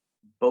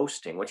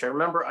boasting, which I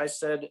remember I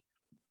said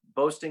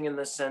boasting in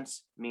this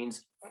sense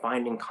means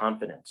finding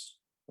confidence,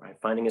 right?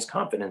 Finding his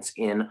confidence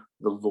in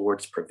the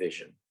Lord's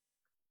provision.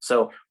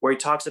 So where he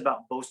talks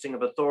about boasting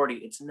of authority,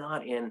 it's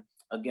not in,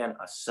 again,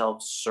 a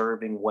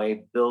self-serving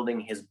way, building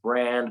his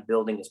brand,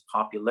 building his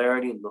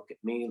popularity. Look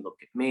at me, look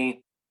at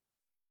me.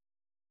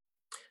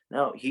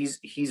 No,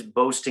 he's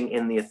boasting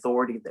in the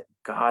authority that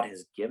God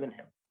has given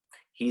him.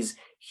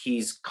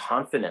 He's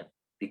confident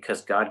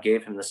because God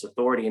gave him this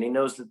authority, and he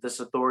knows that this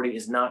authority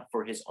is not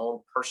for his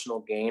own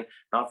personal gain,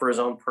 not for his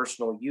own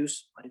personal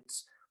use, but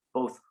it's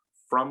both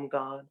from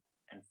God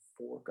and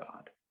for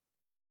God.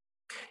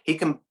 He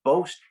can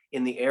boast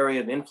in the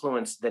area of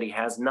influence that he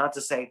has, not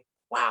to say,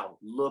 wow,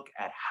 look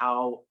at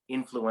how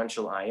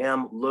influential I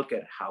am. Look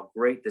at how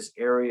great this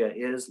area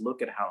is.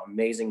 Look at how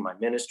amazing my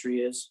ministry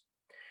is.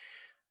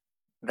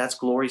 That's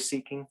glory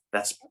seeking.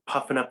 That's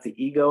puffing up the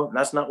ego. And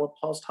that's not what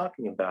Paul's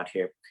talking about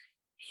here.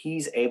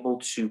 He's able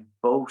to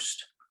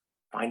boast,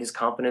 find his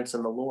confidence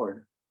in the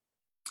Lord,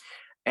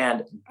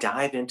 and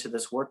dive into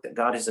this work that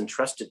God has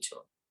entrusted to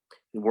him.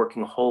 He's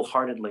working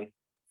wholeheartedly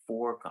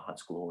for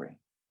God's glory.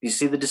 You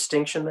see the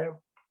distinction there?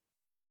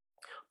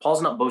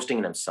 Paul's not boasting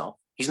in himself.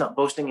 He's not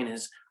boasting in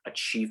his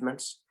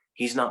achievements.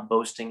 He's not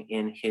boasting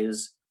in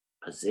his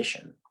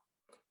position.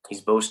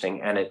 He's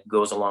boasting, and it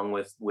goes along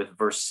with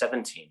verse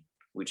 17,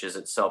 which is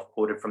itself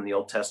quoted from the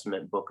Old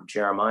Testament book of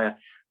Jeremiah.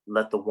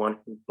 Let the one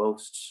who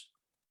boasts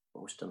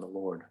boast in the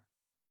Lord.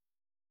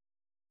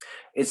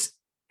 It's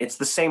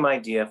the same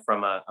idea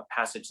from a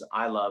passage that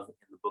I love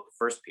in the book of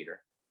First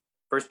Peter.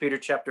 First Peter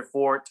chapter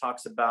 4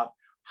 talks about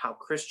how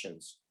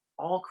Christians,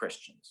 all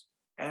Christians,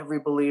 every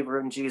believer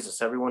in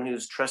Jesus, everyone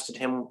who's trusted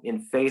him in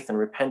faith and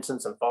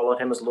repentance and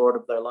followed him as Lord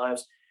of their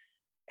lives,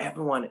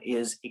 everyone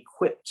is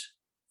equipped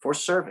for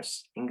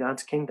service in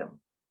God's kingdom.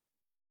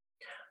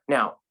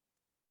 Now,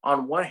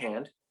 on one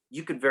hand,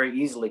 you could very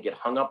easily get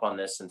hung up on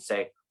this and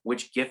say,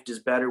 which gift is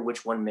better?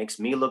 Which one makes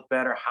me look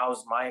better?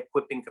 How's my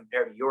equipping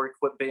compared to your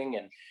equipping?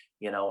 And,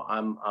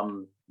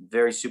 I'm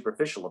very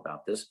superficial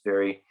about this,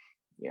 very,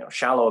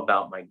 shallow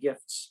about my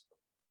gifts.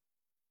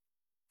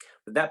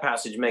 But that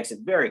passage makes it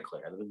very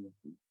clear. The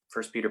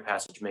First Peter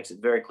passage makes it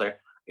very clear.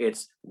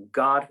 It's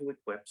God who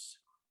equips.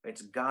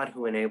 It's God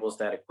who enables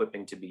that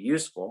equipping to be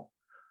useful.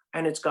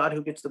 And it's God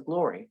who gets the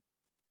glory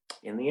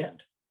in the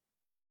end.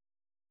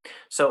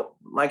 So,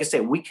 like I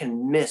say, we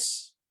can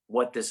miss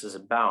what this is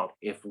about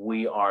if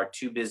we are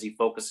too busy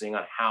focusing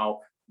on how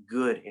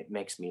good it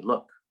makes me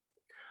look.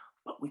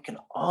 But we can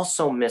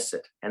also miss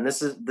it. And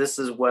this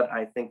is what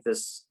I think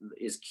this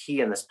is key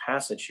in this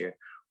passage here.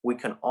 We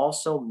can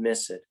also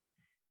miss it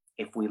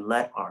if we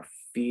let our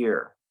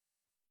fear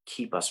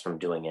keep us from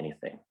doing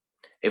anything.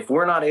 If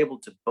we're not able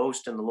to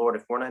boast in the Lord,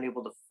 if we're not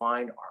able to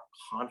find our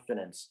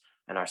confidence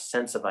and our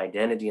sense of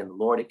identity in the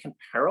Lord, it can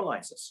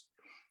paralyze us.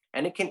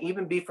 And it can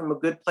even be from a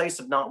good place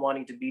of not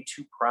wanting to be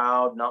too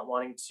proud, not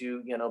wanting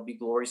to, be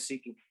glory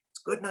seeking.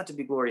 It's good not to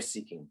be glory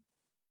seeking,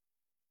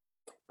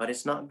 but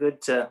it's not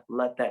good to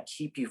let that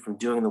keep you from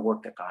doing the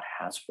work that God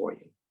has for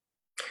you.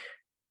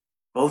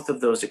 Both of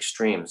those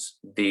extremes,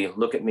 the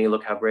look at me,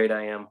 look how great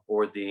I am,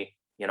 or the,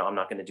 I'm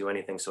not going to do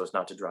anything so as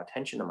not to draw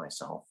attention to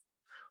myself.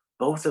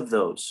 Both of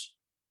those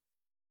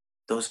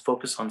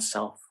focus on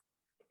self.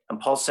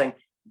 And Paul's saying,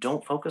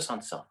 don't focus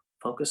on self,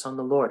 focus on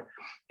the Lord.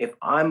 If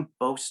I'm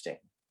boasting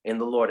in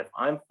the Lord, if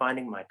I'm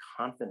finding my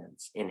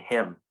confidence in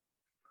him,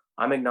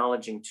 I'm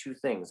acknowledging two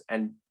things.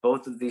 And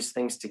both of these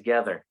things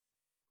together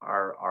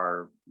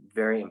are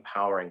very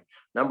empowering.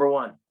 Number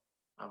one,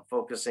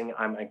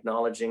 I'm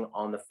acknowledging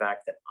on the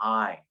fact that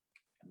I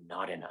am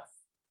not enough.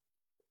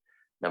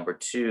 Number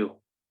two,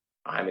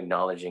 I'm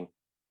acknowledging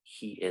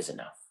he is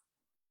enough.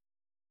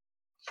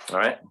 All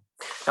right.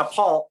 Now,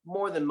 Paul,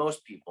 more than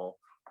most people,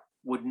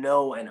 would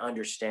know and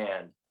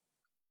understand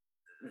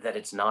that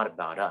it's not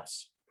about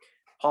us.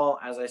 Paul,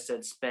 as I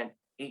said, spent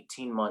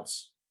 18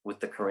 months with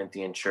the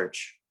Corinthian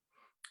church,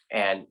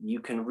 and you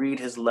can read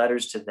his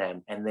letters to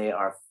them, and they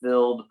are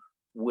filled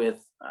with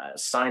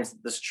signs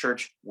that this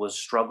church was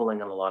struggling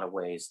in a lot of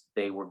ways.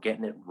 They were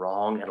getting it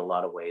wrong in a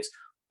lot of ways.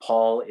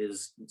 Paul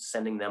is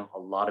sending them a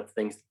lot of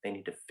things that they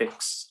need to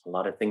fix, a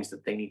lot of things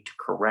that they need to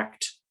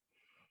correct.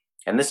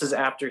 And this is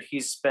after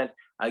he's spent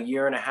a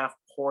year and a half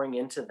pouring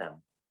into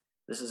them.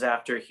 This is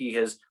after he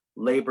has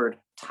labored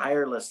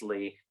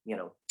tirelessly,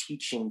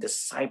 teaching,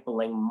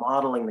 discipling,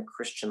 modeling the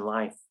Christian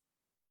life.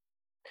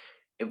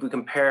 If we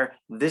compare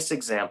this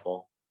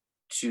example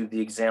to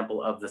the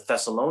example of the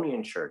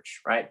Thessalonian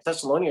church, right?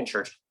 Thessalonian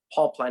church,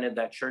 Paul planted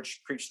that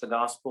church, preached the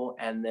gospel,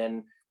 and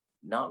then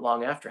not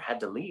long after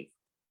had to leave.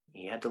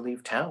 He had to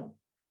leave town.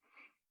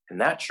 And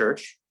that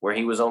church, where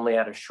he was only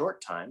at a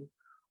short time,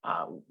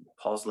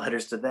 Paul's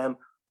letters to them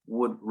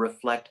would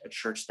reflect a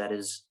church that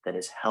is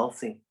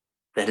healthy,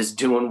 that is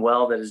doing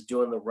well, that is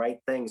doing the right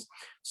things.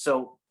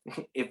 So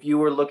if you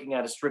were looking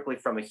at it strictly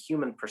from a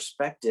human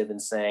perspective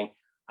and saying,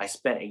 I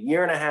spent a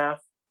year and a half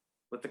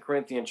with the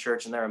Corinthian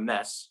church and they're a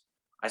mess.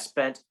 I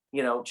spent,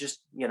 a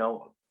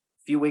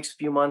few weeks,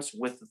 few months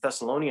with the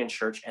Thessalonian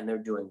church and they're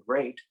doing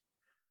great.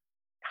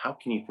 How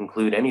can you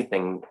conclude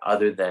anything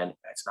other than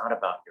it's not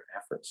about your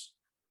efforts?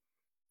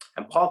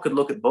 And Paul could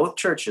look at both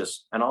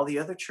churches and all the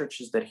other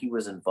churches that he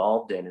was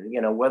involved in,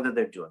 and, whether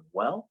they're doing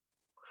well,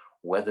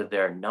 whether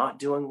they're not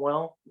doing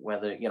well,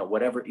 whether,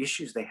 whatever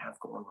issues they have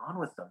going on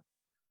with them,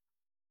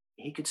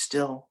 he could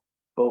still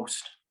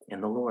boast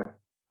in the Lord.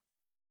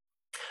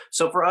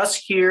 So for us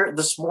here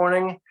this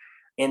morning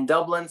in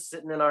Dublin,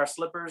 sitting in our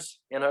slippers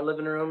in our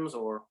living rooms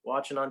or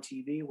watching on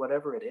TV,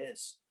 whatever it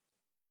is,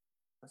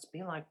 let's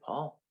be like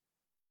Paul.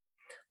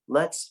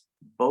 Let's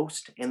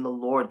boast in the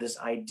Lord, this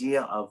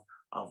idea of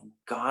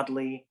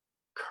godly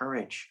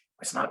courage.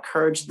 It's not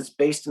courage that's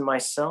based in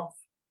myself.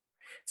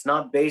 It's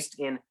not based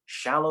in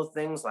shallow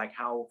things like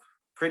how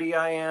pretty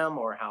I am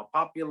or how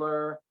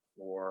popular,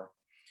 or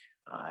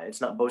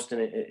it's not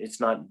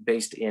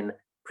based in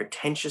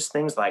pretentious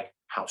things like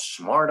how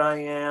smart I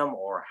am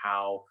or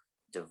how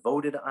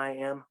devoted I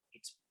am.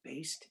 It's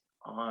based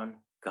on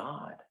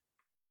God.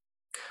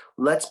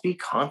 Let's be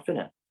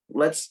confident.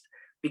 Let's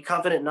be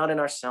confident not in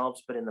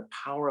ourselves, but in the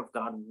power of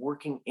God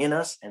working in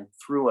us and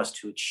through us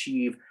to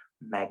achieve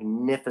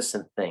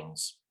magnificent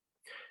things.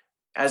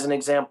 As an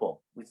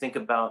example, we think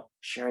about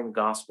sharing the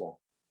gospel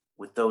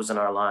with those in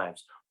our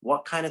lives.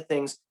 What kind of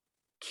things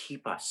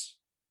keep us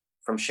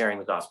from sharing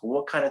the gospel?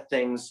 What kind of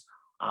things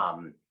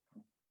um,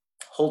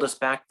 hold us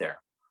back there.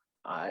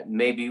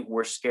 Maybe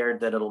we're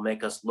scared that it'll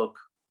make us look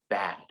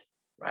bad,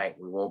 right?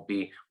 We'll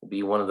be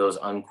one of those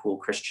uncool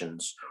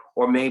Christians.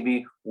 Or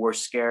maybe we're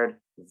scared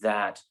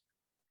that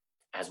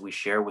as we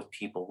share with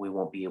people, we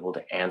won't be able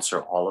to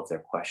answer all of their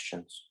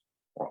questions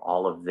or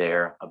all of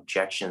their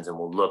objections, and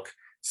we'll look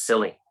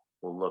silly,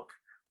 we'll look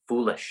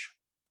foolish.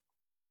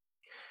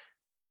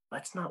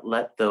 Let's not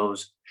let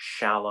those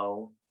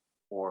shallow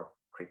or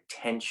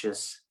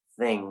pretentious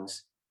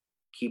things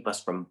keep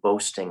us from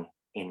boasting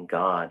in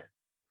God.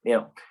 You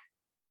know,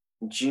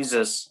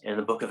 Jesus in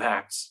the book of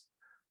Acts,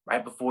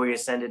 right before he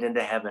ascended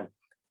into heaven,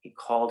 he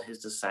called his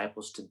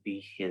disciples to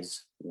be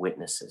his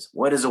witnesses.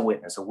 What is a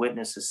witness? A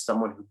witness is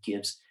someone who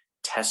gives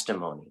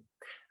testimony.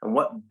 And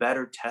what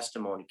better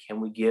testimony can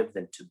we give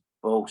than to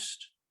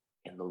boast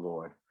in the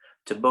Lord,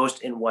 to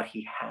boast in what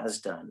he has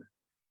done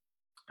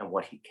and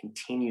what he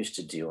continues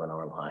to do in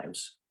our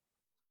lives?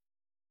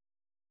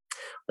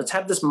 Let's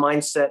have this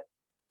mindset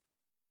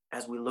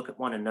as we look at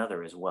one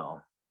another as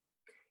well.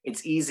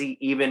 It's easy,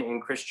 even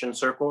in Christian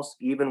circles,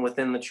 even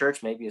within the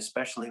church, maybe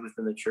especially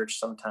within the church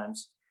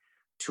sometimes,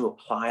 to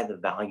apply the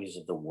values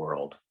of the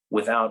world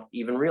without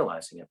even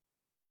realizing it.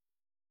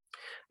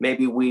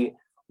 Maybe we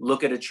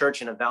look at a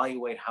church and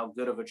evaluate how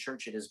good of a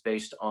church it is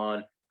based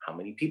on how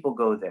many people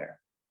go there,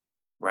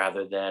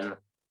 rather than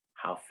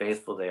how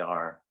faithful they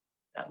are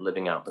at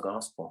living out the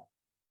gospel.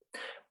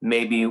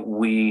 Maybe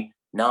we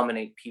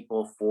nominate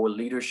people for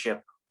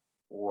leadership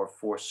or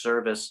for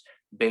service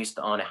based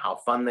on how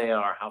fun they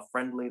are, how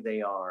friendly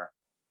they are,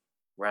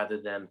 rather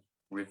than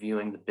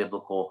reviewing the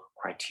biblical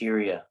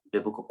criteria,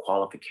 biblical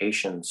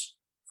qualifications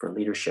for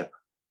leadership.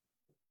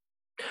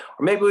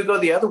 Or maybe we go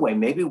the other way.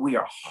 Maybe we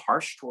are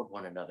harsh toward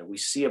one another. We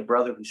see a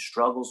brother who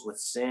struggles with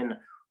sin,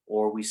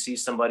 or we see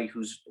somebody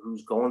who's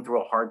going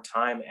through a hard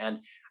time,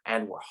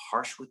 and we're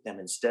harsh with them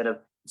instead of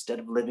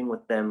living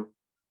with them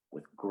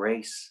with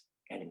grace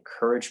and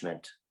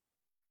encouragement.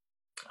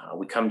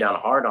 We come down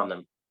hard on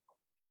them.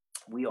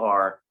 We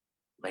are,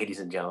 ladies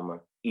and gentlemen,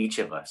 each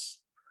of us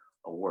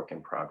a work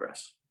in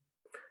progress.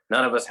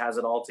 None of us has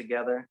it all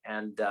together.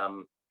 And,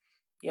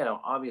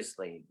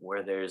 obviously,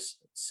 where there's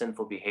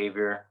sinful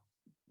behavior,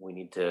 we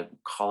need to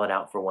call it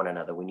out for one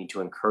another. We need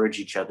to encourage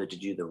each other to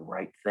do the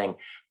right thing.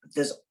 But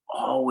this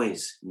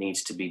always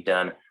needs to be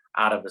done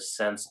out of a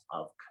sense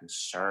of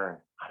concern,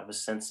 out of a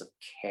sense of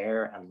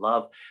care and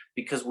love,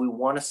 because we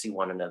want to see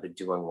one another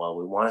doing well.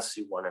 We want to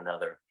see one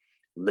another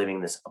living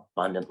this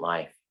abundant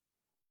life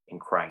in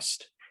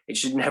Christ. It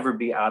should never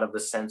be out of the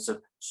sense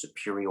of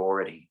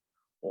superiority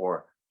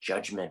or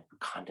judgment or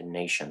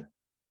condemnation.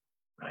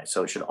 Right?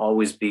 So it should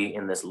always be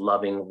in this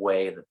loving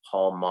way that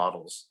Paul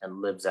models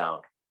and lives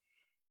out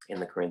in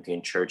the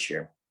Corinthian church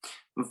here.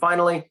 And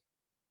finally,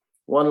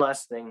 one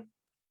last thing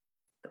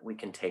that we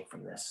can take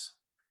from this.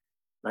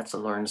 Let's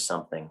learn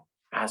something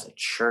as a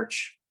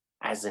church,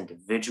 as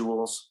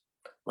individuals.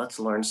 Let's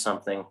learn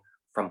something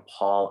from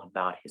Paul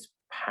about his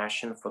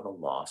passion for the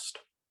lost.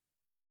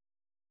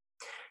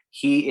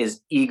 He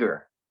is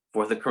eager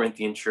for the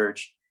Corinthian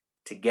church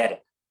to get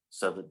it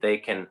so that they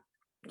can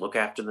look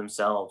after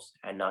themselves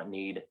and not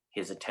need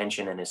his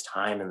attention and his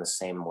time in the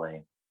same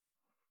way,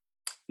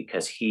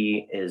 because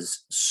he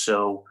is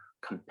so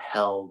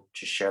compelled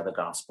to share the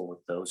gospel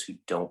with those who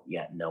don't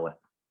yet know it.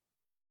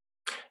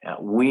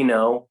 We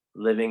know,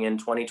 living in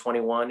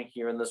 2021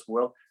 here in this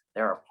world,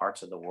 there are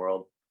parts of the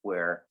world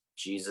where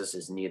Jesus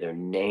is neither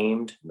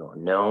named nor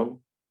known.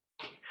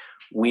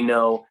 We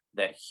know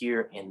that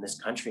here in this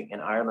country, in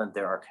Ireland,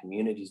 there are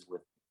communities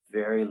with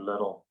very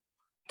little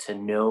to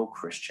no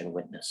Christian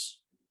witness.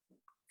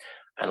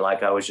 And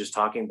like I was just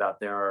talking about,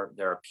 there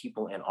are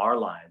people in our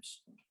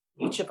lives,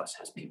 each of us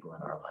has people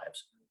in our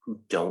lives who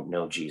don't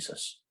know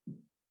Jesus,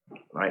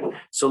 right?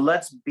 So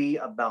let's be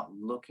about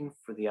looking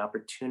for the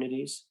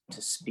opportunities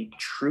to speak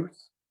truth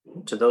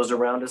to those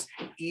around us,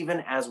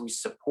 even as we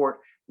support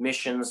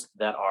missions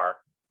that are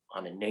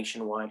on a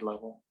nationwide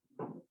level.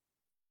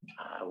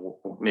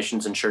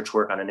 Missions and church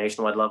work on a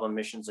nationwide level, and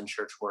missions and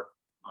church work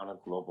on a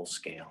global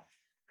scale.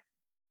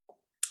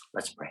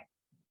 Let's pray.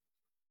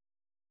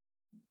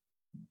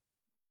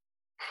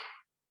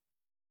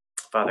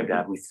 Father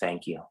God, we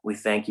thank you. We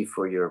thank you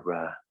for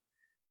your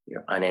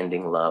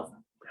unending love,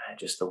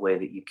 just the way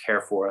that you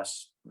care for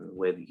us, the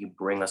way that you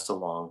bring us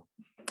along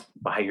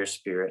by your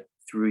Spirit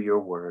through your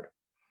word.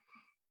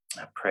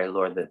 I pray,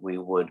 Lord, that we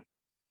would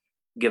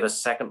give a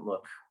second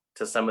look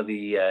to some of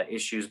the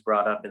issues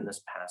brought up in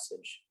this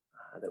passage,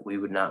 that we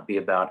would not be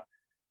about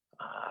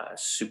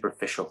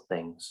superficial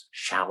things,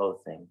 shallow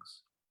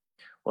things.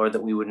 Lord,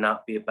 that we would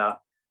not be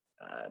about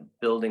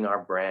building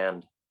our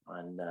brand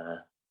on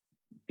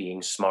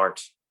being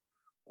smart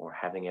or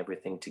having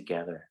everything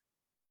together,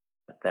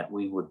 but that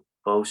we would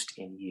boast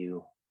in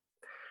you.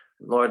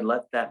 Lord,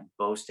 let that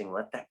boasting,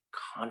 let that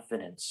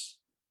confidence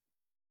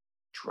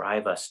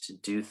drive us to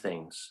do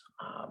things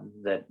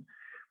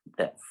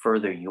that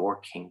further your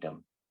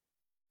kingdom.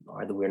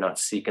 Lord, that we're not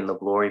seeking the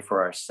glory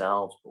for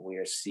ourselves, but we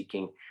are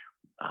seeking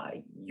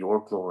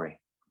your glory,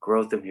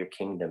 growth of your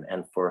kingdom,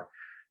 and for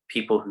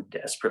people who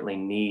desperately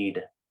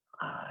need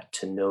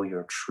to know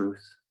your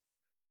truth,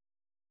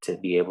 to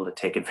be able to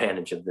take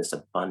advantage of this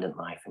abundant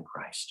life in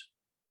Christ.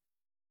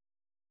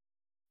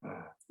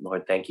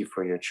 Lord, thank you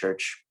for your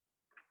church.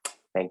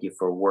 Thank you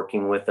for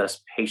working with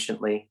us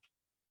patiently,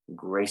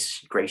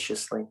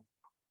 graciously.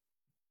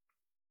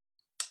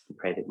 We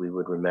pray that we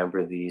would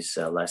remember these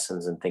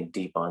lessons and think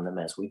deep on them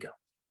as we go.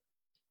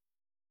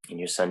 In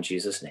your son,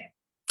 Jesus' name,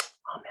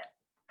 amen.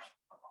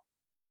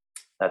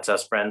 That's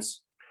us,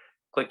 friends.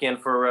 Click in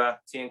for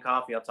tea and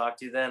coffee. I'll talk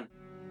to you then.